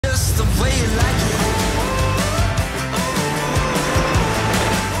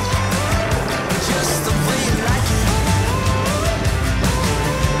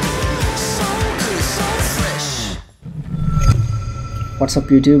What's up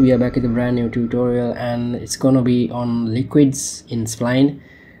YouTube, we are back with a brand new tutorial, and it's gonna be on liquids in Spline,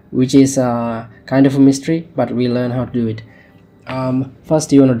 which is kind of a mystery, but we'll learn how to do it.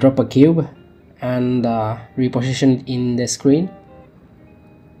 First you want to drop a cube and reposition it in the screen.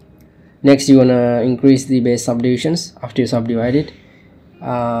 Next you want to increase the base subdivisions after you subdivide it.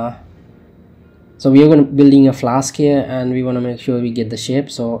 So we are going to building a flask here, and we want to make sure we get the shape.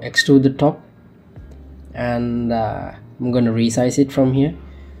 So extrude the top, and I'm going to resize it from here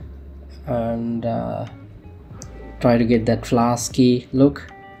and try to get that flasky look.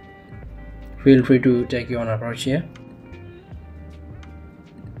 Feel free to take your own approach here.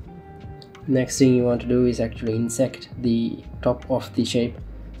 Next thing you want to do is actually insect the top of the shape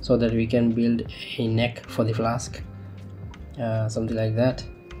so that we can build a neck for the flask, something like that.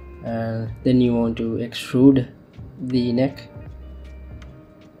 And then you want to extrude the neck,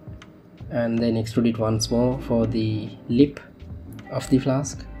 and then extrude it once more for the lip of the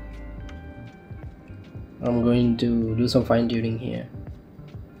flask. I'm going to do some fine tuning here,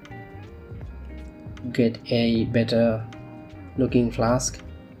 get a better looking flask.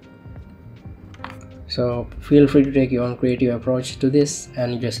 So feel free to take your own creative approach to this,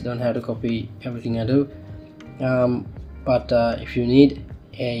 and you just don't have to copy everything I do. But if you need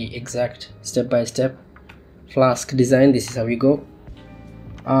a exact step-by-step flask design, this is how we go.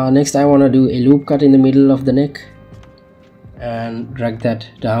 Next I want to do a loop cut in the middle of the neck and drag that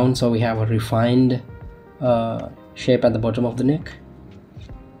down so we have a refined shape at the bottom of the neck.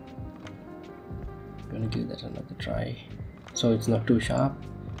 I'm going to give that another try so it's not too sharp.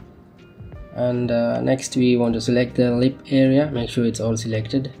 And next we want to select the lip area, make sure it's all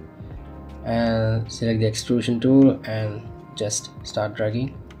selected, and select the extrusion tool and just start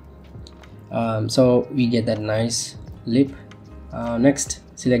dragging. So we get that nice lip. Next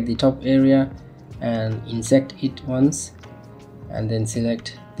select the top area and insect it once, and then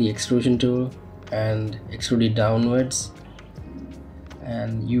select the extrusion tool and extrude it downwards,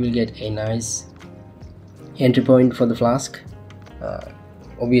 and you will get a nice entry point for the flask.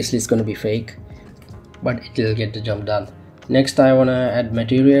 Obviously it's going to be fake, but it will get the job done. Next I want to add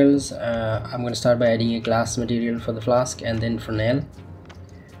materials. I'm going to start by adding a glass material for the flask and then Fresnel.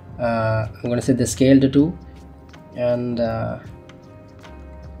 I'm going to set the scale to 2, and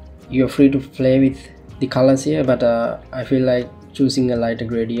you're free to play with the colors here, but I feel like choosing a lighter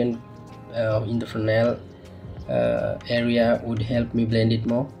gradient in the Fresnel area would help me blend it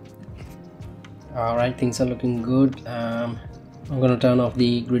more. Alright, things are looking good. I'm going to turn off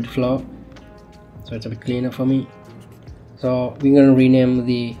the grid flow so it's a bit cleaner for me. So we're going to rename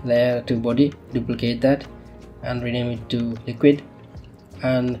the layer to body, duplicate that and rename it to liquid.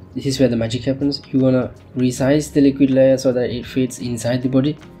 And this is where the magic happens. You want to resize the liquid layer so that it fits inside the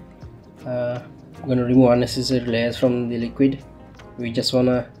body. I'm going to remove unnecessary layers from the liquid. We just want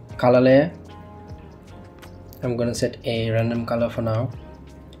a color layer. I'm going to set a random color for now.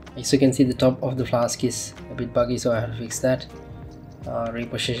 As you can see, the top of the flask is a bit buggy, so I have to fix that.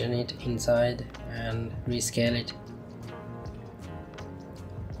 Reposition it inside and rescale it.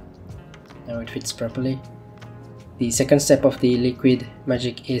 Now it fits properly. The second step of the liquid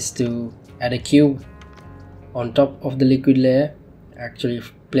magic is to add a cube on top of the liquid layer. Actually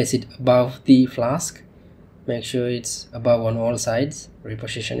place it above the flask, make sure it's above on all sides,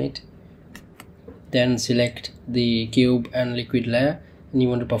 reposition it, then select the cube and liquid layer, and you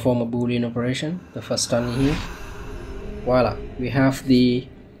want to perform a boolean operation, the first one here. Voila, we have the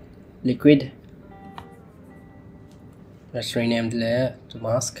liquid. Let's rename the layer to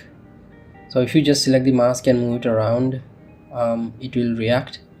mask. So if you just select the mask and move it around, it will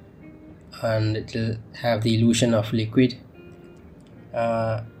react and it will have the illusion of liquid.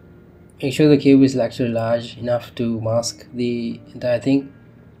 Make sure the cube is actually large enough to mask the entire thing.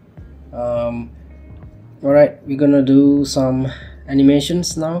 Alright, we're gonna do some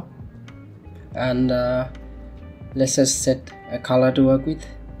animations now, and let's just set a color to work with.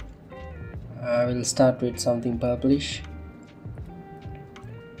 I will start with something purplish.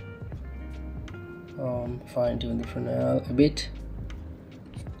 Fine tune the Fresnel a bit.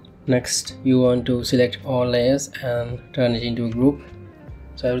 Next you want to select all layers and turn it into a group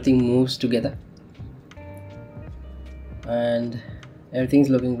so everything moves together, and everything's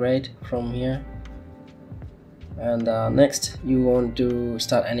looking great from here. And next you want to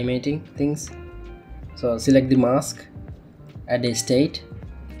start animating things. So select the mask, add a state,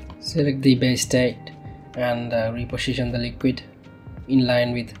 select the base state, and reposition the liquid in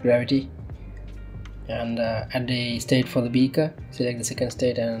line with gravity, and add a state for the beaker. Select the second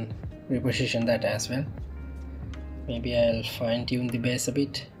state and reposition that as well. Maybe I'll fine tune the base a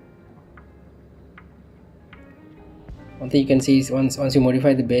bit. one thing you can see is once you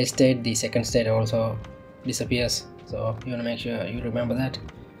modify the base state, the second state also disappears, so you want to make sure you remember that.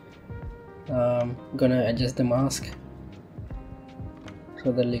 I'm gonna adjust the mask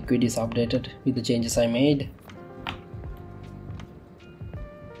so the liquid is updated with the changes I made.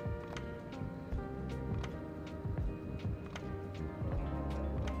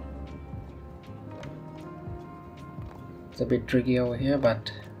 It's a bit tricky over here,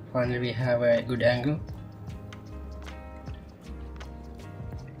 but finally we have a good angle.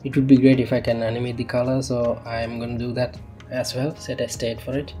 It would be great if I can animate the color, so I'm gonna do that as well, set a state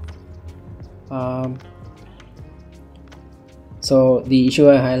for it. So the issue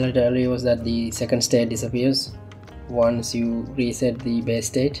I highlighted earlier was that the second state disappears once you reset the base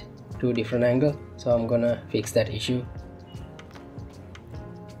state to a different angle, so I'm gonna fix that issue.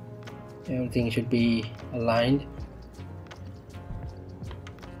 Everything should be aligned.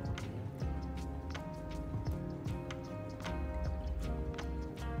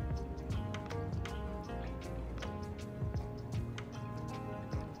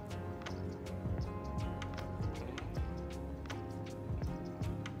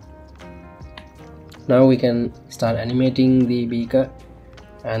 Now we can start animating the beaker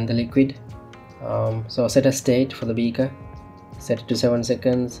and the liquid. So set a state for the beaker, set it to 7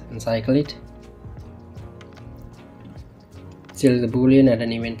 seconds and cycle it. Still the boolean, add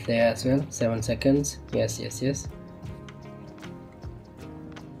an event there as well, 7 seconds, yes.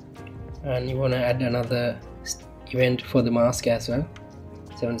 And you want to add another event for the mask as well,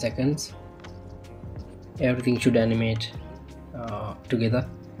 7 seconds. Everything should animate together.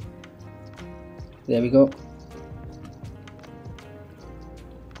 There we go.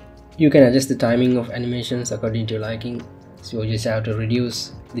 You can adjust the timing of animations according to your liking, so you just have to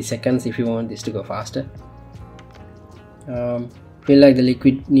reduce the seconds if you want this to go faster. Feel like the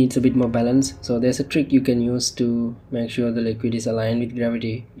liquid needs a bit more balance, so there's a trick you can use to make sure the liquid is aligned with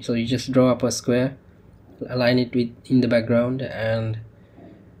gravity. So you just draw up a square, align it with in the background, and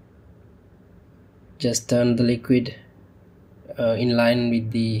just turn the liquid in line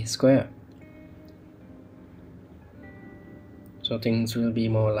with the square, so things will be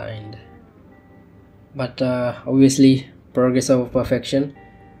more aligned. But obviously progress over perfection.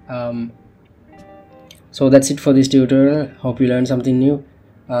 So that's it for this tutorial. Hope you learned something new,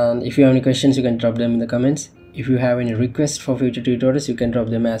 and if you have any questions you can drop them in the comments. If you have any requests for future tutorials you can drop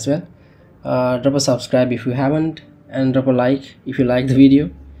them as well. Drop a subscribe if you haven't, and drop a like if you like the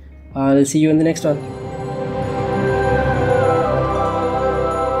video. I'll see you in the next one.